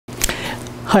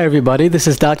Hi everybody, this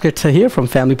is Dr. Tahir from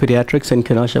Family Pediatrics in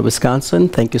Kenosha, Wisconsin.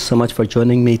 Thank you so much for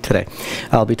joining me today.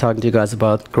 I'll be talking to you guys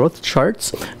about growth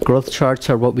charts. Growth charts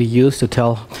are what we use to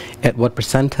tell at what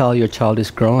percentile your child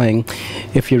is growing.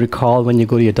 If you recall, when you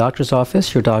go to your doctor's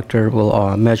office, your doctor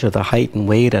will measure the height and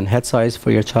weight and head size for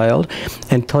your child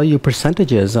and tell you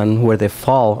percentages on where they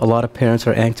fall. A lot of parents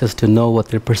are anxious to know what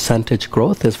their percentage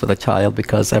growth is for the child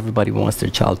because everybody wants their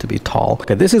child to be tall.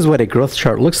 Okay, this is what a growth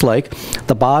chart looks like.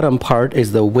 The bottom part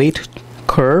is the weight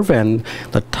curve and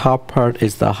the top part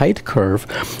is the height curve.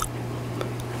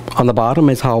 On the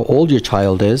bottom is how old your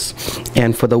child is,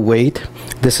 and for the weight,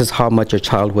 this is how much your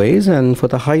child weighs, and for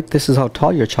the height, this is how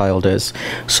tall your child is.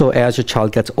 So as your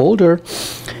child gets older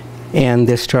and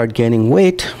they start gaining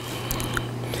weight,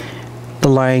 the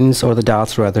lines, or the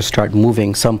dots rather, start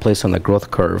moving someplace on the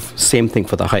growth curve. Same thing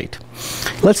for the height.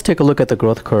 Let's take a look at the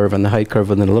growth curve and the height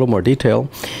curve in a little more detail.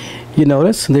 You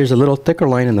notice there's a little thicker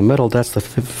line in the middle. That's the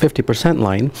 50%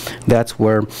 line. That's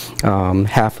where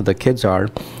half of the kids are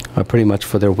pretty much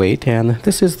for their weight. And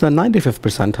this is the 95th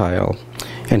percentile.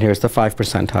 And here's the 5th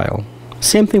percentile.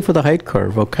 Same thing for the height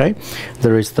curve, okay?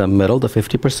 There is the middle, the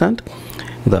 50%,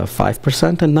 the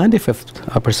 5%, and 95th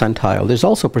percentile. There's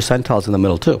also percentiles in the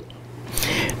middle too.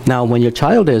 Now, when your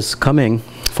child is coming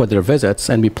for their visits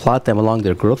and we plot them along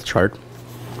their growth chart,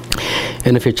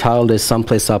 and if your child is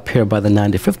someplace up here by the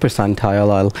 95th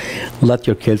percentile, I'll let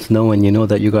your kids know, and you know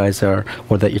that you guys are,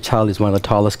 or that your child is one of the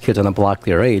tallest kids on the block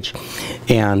their age.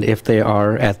 And if they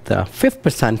are at the 5th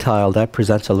percentile, that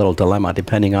presents a little dilemma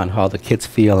depending on how the kids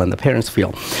feel and the parents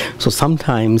feel. So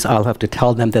sometimes I'll have to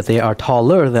tell them that they are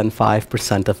taller than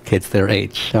 5% of kids their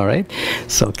age, all right?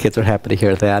 So kids are happy to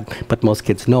hear that, but most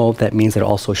kids know that means they're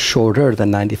also shorter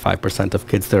than 95% of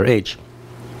kids their age.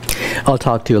 I'll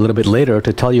talk to you a little bit later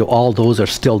to tell you all those are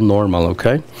still normal,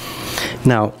 okay?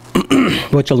 Now,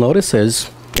 what you'll notice is,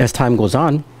 as time goes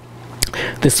on,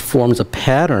 this forms a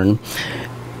pattern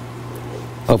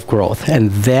of growth,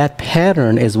 and that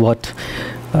pattern is what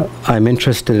I'm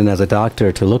interested in as a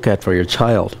doctor to look at for your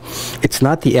child. It's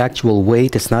not the actual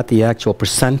weight, it's not the actual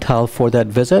percentile for that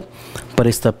visit, but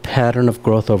it's the pattern of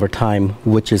growth over time,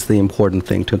 which is the important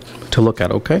thing to look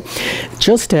at, okay?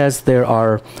 Just as there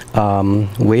are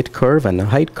weight curve and a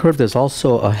height curve, there's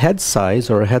also a head size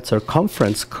or a head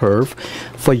circumference curve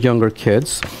for younger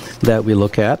kids that we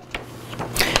look at.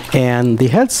 And the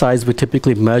head size we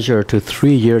typically measure to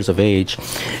 3 years of age.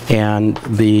 And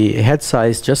the head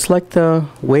size, just like the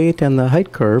weight and the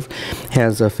height curve,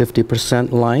 has a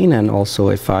 50% line and also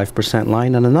a 5%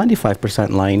 line and a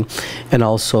 95% line, and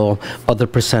also other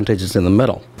percentages in the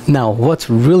middle. Now, what's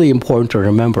really important to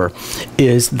remember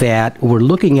is that we're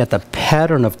looking at the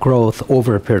pattern of growth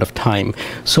over a period of time.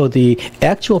 So the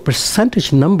actual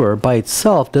percentage number by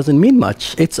itself doesn't mean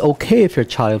much. It's okay if your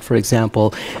child, for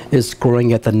example, is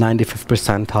growing at the 95th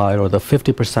percentile or the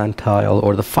 50th percentile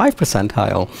or the 5th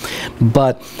percentile,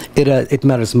 but it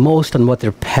matters most on what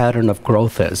their pattern of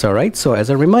growth is, all right? So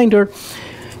as a reminder,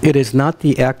 it is not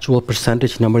the actual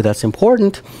percentage number that's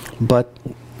important, but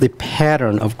the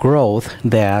pattern of growth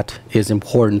that is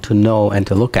important to know and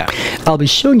to look at. I'll be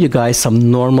showing you guys some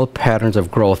normal patterns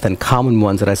of growth and common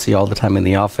ones that I see all the time in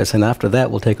the office, and after that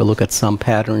we'll take a look at some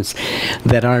patterns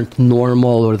that aren't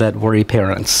normal or that worry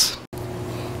parents.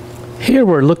 Here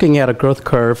we're looking at a growth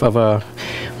curve of a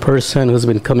person who's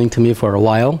been coming to me for a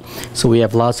while. So we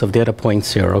have lots of data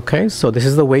points here, okay? So this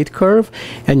is the weight curve,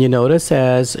 and you notice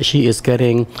as she is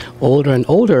getting older and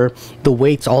older, the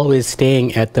weight's always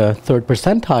staying at the 3rd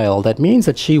percentile. That means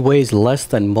that she weighs less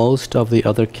than most of the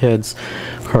other kids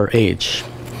her age.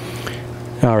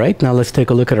 All right, now let's take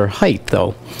a look at her height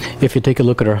though. If you take a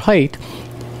look at her height,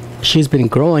 she's been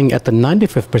growing at the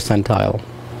 95th percentile.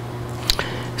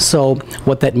 So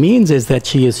what that means is that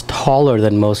she is taller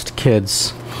than most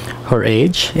kids her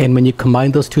age, and when you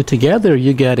combine those two together,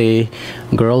 you get a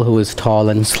girl who is tall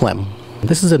and slim.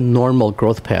 This is a normal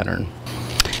growth pattern.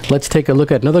 Let's take a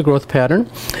look at another growth pattern.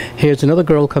 Here's another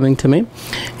girl coming to me,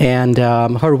 and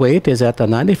her weight is at the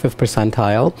 95th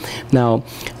percentile. Now,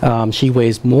 she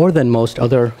weighs more than most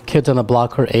other kids on the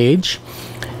block her age.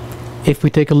 If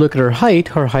we take a look at her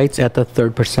height's at the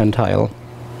 3rd percentile.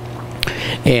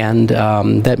 And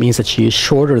that means that she is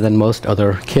shorter than most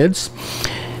other kids.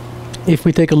 If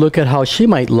we take a look at how she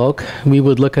might look, we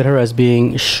would look at her as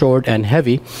being short and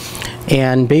heavy.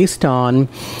 And based on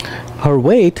her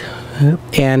weight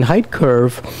and height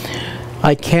curve,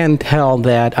 I can tell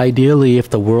that ideally,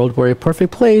 if the world were a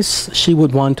perfect place, she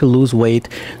would want to lose weight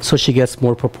so she gets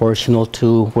more proportional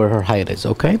to where her height is,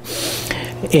 okay?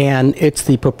 And it's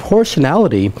the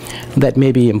proportionality that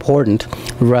may be important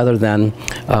rather than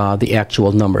the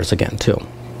actual numbers again, too.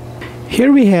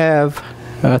 Here we have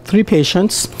three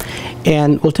patients,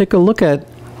 and we'll take a look at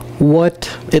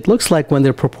what it looks like when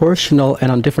they're proportional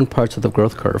and on different parts of the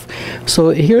growth curve. So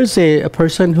here's a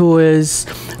person who is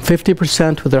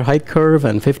 50% with their height curve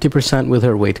and 50% with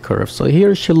her weight curve. So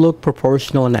here she'll look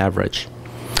proportional and average.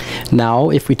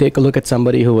 Now, if we take a look at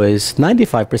somebody who is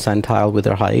 95 percentile with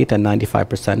their height and 95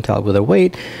 percentile with their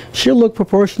weight, she'll look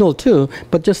proportional too,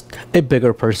 but just a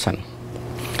bigger person.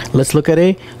 Let's look at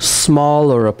a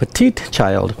small or a petite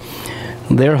child.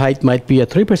 Their height might be a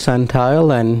 3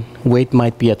 percentile and weight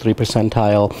might be a 3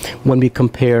 percentile. When we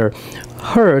compare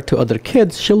her to other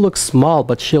kids, she'll look small,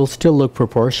 but she'll still look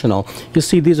proportional. You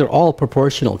see, these are all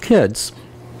proportional kids.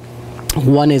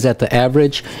 One is at the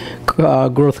average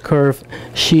growth curve.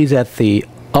 She's at the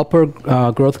upper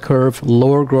growth curve,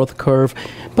 lower growth curve,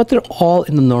 but they're all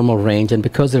in the normal range. And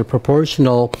because they're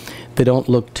proportional, they don't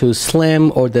look too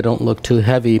slim or they don't look too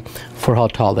heavy for how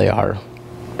tall they are.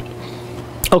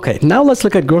 Okay, now let's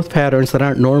look at growth patterns that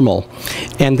aren't normal,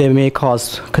 and they may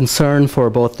cause concern for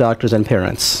both doctors and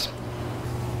parents.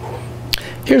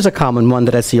 Here's a common one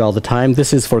that I see all the time.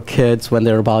 This is for kids when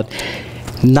they're about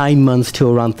 9 months to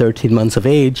around 13 months of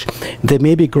age. They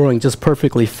may be growing just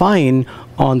perfectly fine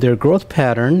on their growth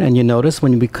pattern, and you notice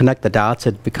when we connect the dots,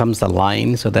 it becomes a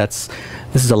line. So this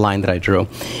is a line that I drew.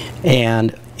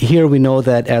 And here we know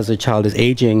that as a child is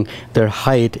aging, their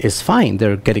height is fine.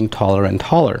 They're getting taller and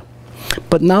taller.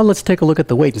 But now let's take a look at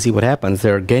the weight and see what happens.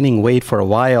 They're gaining weight for a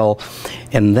while,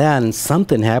 and then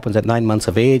something happens at 9 months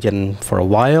of age, and for a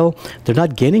while, they're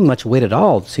not gaining much weight at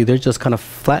all. See, they're just kind of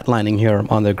flatlining here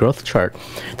on their growth chart.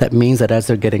 That means that as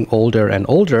they're getting older and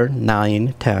older,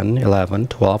 9, 10, 11,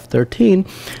 12, 13,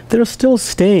 they're still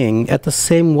staying at the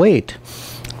same weight.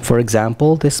 For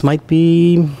example, this might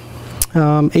be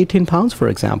 18 pounds, for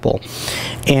example.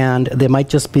 And they might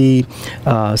just be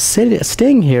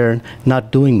staying here,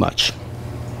 not doing much.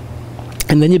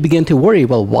 And then you begin to worry,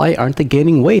 well, why aren't they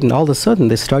gaining weight? And all of a sudden,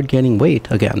 they start gaining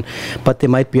weight again. But they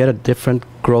might be at a different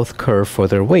growth curve for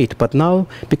their weight. But now,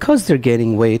 because they're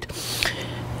gaining weight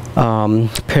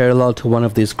parallel to one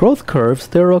of these growth curves,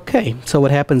 they're okay. So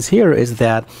what happens here is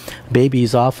that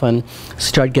babies often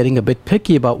start getting a bit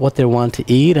picky about what they want to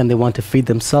eat, and they want to feed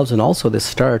themselves, and also they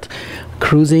start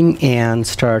cruising and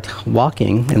start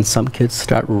walking, and some kids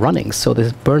start running. So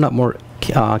they burn up more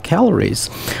calories,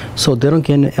 so they don't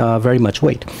gain very much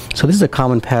weight. So this is a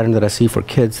common pattern that I see for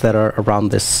kids that are around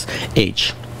this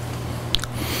age.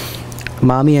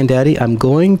 Mommy and Daddy, I'm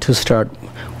going to start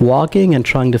walking and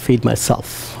trying to feed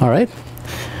myself. All right?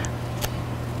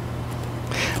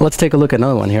 Let's take a look at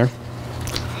another one here.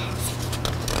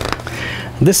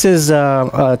 This is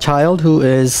a child who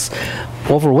is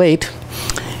overweight,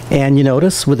 and you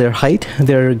notice with their height,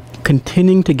 they're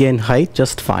continuing to gain height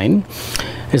just fine.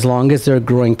 As long as they're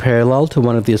growing parallel to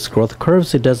one of these growth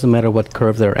curves, it doesn't matter what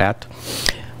curve they're at.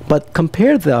 But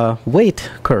compare the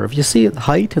weight curve. You see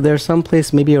height, they're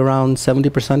someplace maybe around 70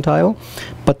 percentile,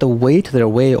 but the weight, they're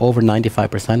way over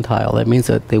 95 percentile. That means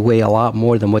that they weigh a lot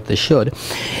more than what they should.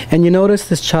 And you notice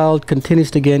this child continues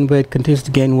to gain weight,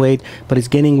 but he's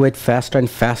gaining weight faster and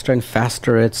faster and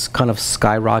faster. It's kind of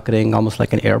skyrocketing, almost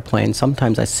like an airplane.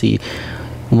 Sometimes I see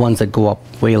ones that go up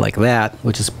way like that,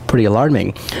 which is pretty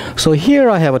alarming. So here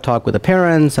I have a talk with the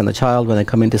parents and the child when they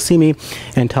come in to see me,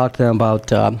 and talk to them about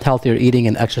healthier eating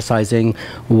and exercising,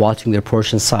 watching their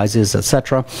portion sizes,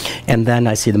 etc. And then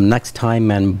I see them next time,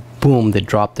 and boom, they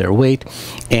drop their weight.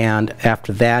 And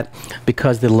after that,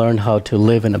 because they learn how to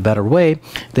live in a better way,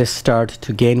 they start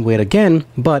to gain weight again,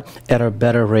 but at a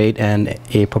better rate and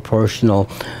a proportional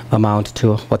amount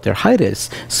to what their height is.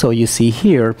 So you see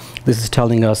here, this is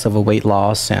telling us of a weight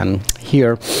loss, and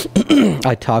here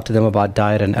I talk to them about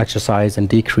diet and exercise and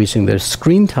decreasing their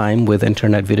screen time with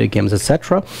internet, video games,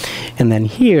 etc. And then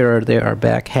here they are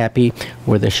back happy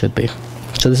where they should be.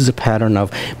 So this is a pattern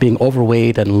of being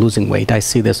overweight and losing weight. I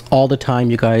see this all the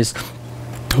time, you guys.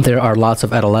 There are lots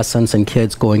of adolescents and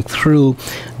kids going through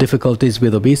difficulties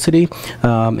with obesity,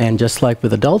 and just like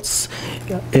with adults,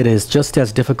 it is just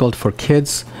as difficult for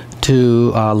kids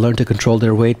to learn to control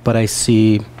their weight, but I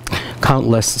see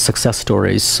countless success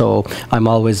stories. So I'm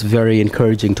always very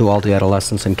encouraging to all the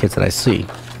adolescents and kids that I see.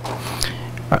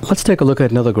 All right, let's take a look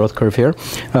at another growth curve here.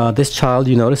 This child,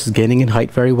 you notice, is gaining in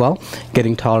height very well,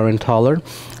 getting taller and taller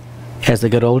as they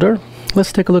get older.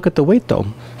 Let's take a look at the weight though.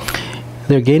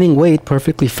 They're gaining weight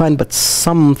perfectly fine, but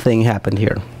something happened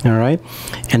here, all right?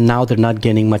 And now they're not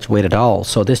gaining much weight at all.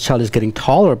 So this child is getting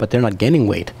taller, but they're not gaining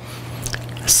weight.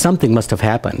 something must have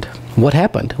happened. What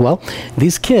happened? Well,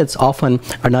 these kids often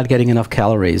are not getting enough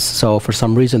calories, so for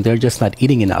some reason they're just not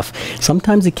eating enough.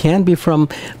 Sometimes it can be from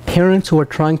parents who are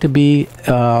trying to be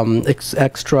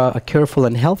extra careful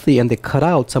and healthy, and they cut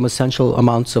out some essential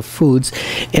amounts of foods,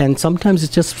 and sometimes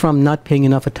it's just from not paying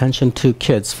enough attention to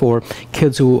kids, for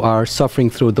kids who are suffering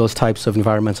through those types of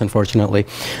environments, unfortunately.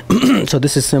 So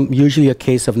this is usually a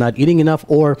case of not eating enough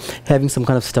or having some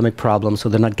kind of stomach problem, so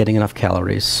they're not getting enough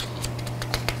calories.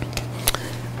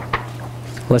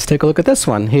 Let's take a look at this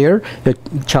one. Here, the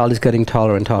child is getting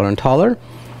taller and taller and taller,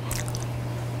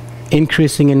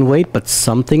 increasing in weight, but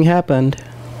something happened.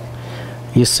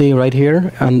 You see right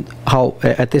here, and how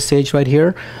at this age right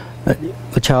here,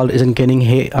 the child isn't gaining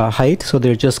height, so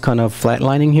they're just kind of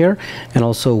flatlining here, and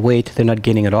also weight, they're not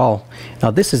gaining at all. Now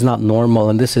this is not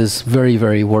normal, and this is very,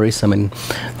 very worrisome, and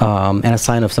a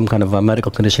sign of some kind of a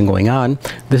medical condition going on.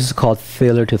 This is called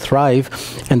failure to thrive,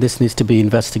 and this needs to be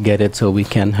investigated so we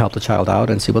can help the child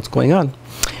out and see what's going on.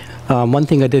 One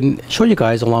thing I didn't show you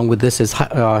guys along with this is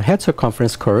head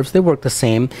circumference curves. They work the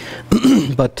same,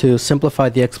 but to simplify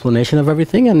the explanation of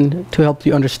everything and to help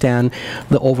you understand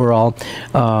the overall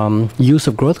use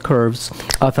of growth curves,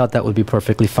 I thought that would be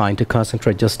perfectly fine to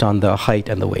concentrate just on the height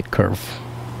and the weight curve.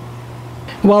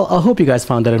 Well, I hope you guys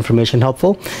found that information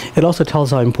helpful. It also tells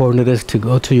how important it is to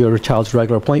go to your child's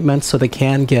regular appointments so they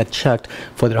can get checked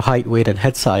for their height, weight, and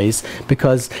head size,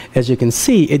 because as you can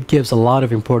see, it gives a lot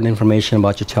of important information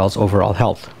about your child's overall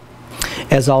health.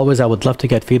 As always, I would love to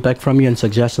get feedback from you and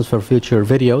suggestions for future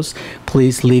videos.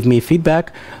 Please leave me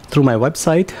feedback through my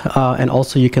website, and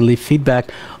also you can leave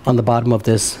feedback on the bottom of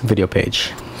this video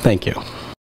page. Thank you.